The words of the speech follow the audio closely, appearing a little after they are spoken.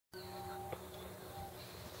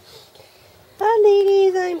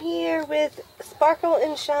here with Sparkle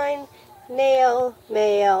and Shine Nail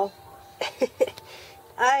Mail.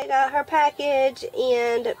 I got her package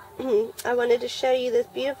and I wanted to show you this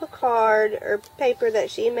beautiful card or paper that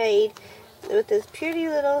she made with this pretty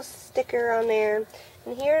little sticker on there.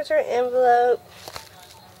 And here's her envelope.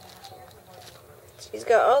 She's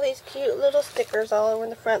got all these cute little stickers all over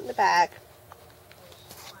the front and the back.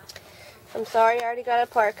 I'm sorry I already got it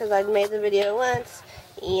apart because I made the video once,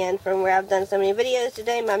 and from where I've done so many videos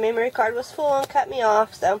today, my memory card was full and cut me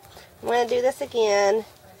off, so I'm going to do this again.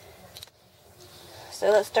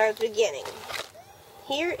 So let's start at the beginning.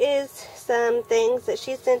 Here is some things that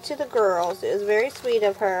she sent to the girls. It was very sweet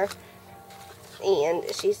of her, and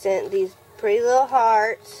she sent these pretty little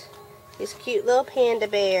hearts, these cute little panda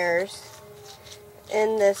bears,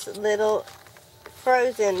 and this little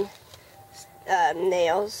frozen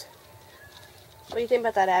nails. What do you think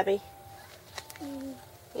about that, Abby?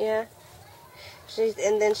 Yeah.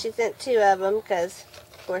 And then she sent two of them because,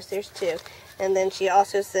 of course, there's two. And then she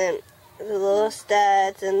also sent the little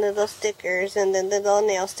studs and the little stickers and then the little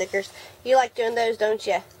nail stickers. You like doing those, don't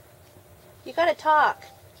you? You gotta talk.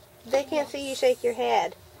 They can't see you shake your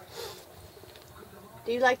head.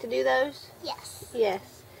 Do you like to do those? Yes.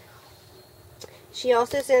 Yes. She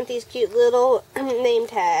also sent these cute little name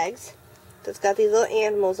tags that's got these little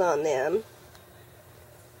animals on them.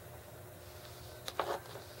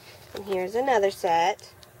 And here's another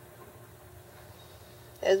set.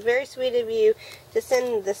 It was very sweet of you to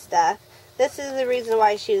send this stuff. This is the reason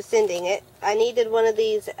why she was sending it. I needed one of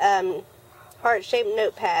these heart-shaped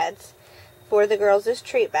notepads for the girls'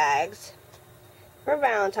 treat bags for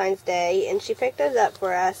Valentine's Day, and she picked those up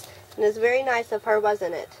for us. And it was very nice of her,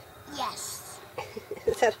 wasn't it? Yes.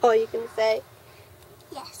 Is that all you can say?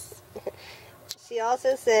 Yes. She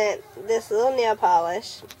also sent this little nail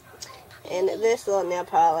polish and this little nail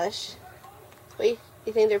polish. You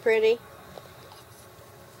think they're pretty?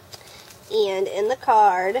 And in the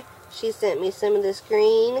card, she sent me some of this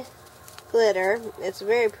green glitter. It's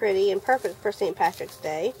very pretty and perfect for St. Patrick's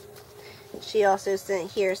Day. She also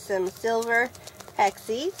sent here some silver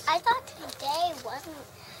hexies. I thought today wasn't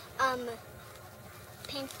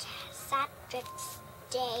St. Patrick's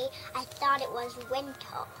Day. I thought it was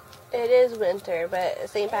winter. It is winter, but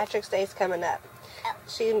St. Patrick's Day is coming up. Oh.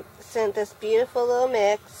 She sent this beautiful little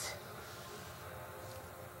mix.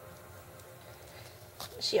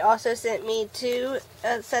 She also sent me two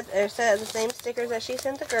set of the same stickers that she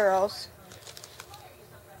sent the girls.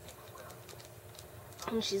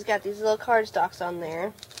 And she's got these little cardstocks on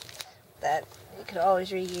there that you could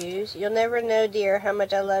always reuse. You'll never know, dear, how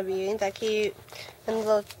much I love you. Ain't that cute? And the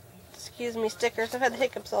little, excuse me, stickers. I've had the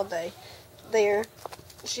hiccups all day. There.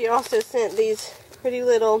 She also sent these pretty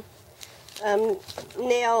little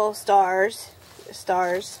nail stars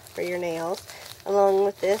for your nails, along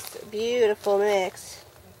with this beautiful mix.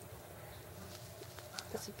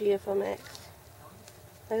 It's a beautiful mix.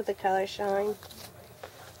 Look at the color shine.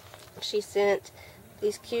 She sent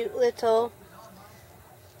these cute little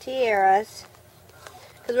tiaras,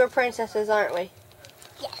 because we're princesses, aren't we?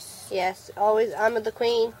 Yes. Yes. Always. I'm the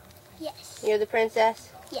queen. Yes. You're the princess.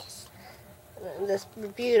 Yes. This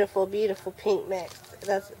beautiful, beautiful pink mix.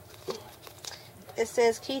 It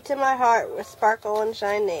says, "Key to my heart with Sparkle and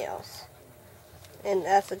Shine Nails." And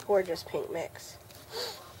that's a gorgeous pink mix.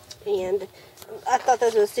 And I thought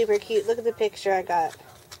this was super cute. Look at the picture I got.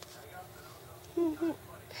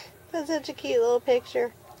 That's such a cute little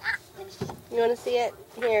picture. You want to see it?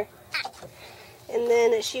 Here. And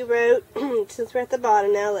then she wrote, since we're at the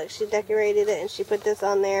bottom now, look, she decorated it and she put this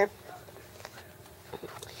on there.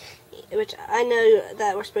 Which I know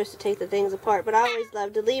that we're supposed to take the things apart, but I always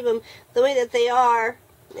love to leave them the way that they are,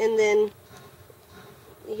 and then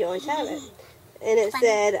you always have it. And it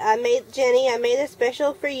said, Jenny, I made this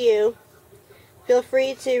special for you. Feel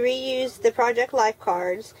free to reuse the Project Life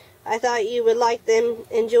cards. I thought you would like them.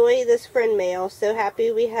 Enjoy this friend mail. So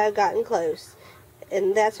happy we have gotten close.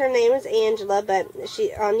 And that's, her name is Angela, but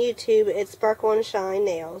she on YouTube it's Sparkle and Shine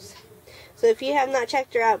Nails. So if you have not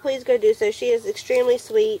checked her out, please go do so. She is extremely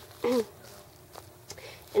sweet,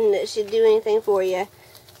 and she'd do anything for you.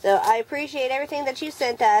 So I appreciate everything that you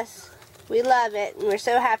sent us. We love it, and we're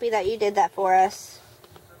so happy that you did that for us.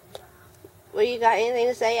 Well, you got anything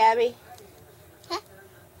to say, Abby? Huh?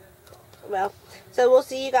 Well, so we'll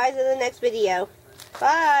see you guys in the next video.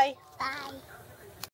 Bye! Bye.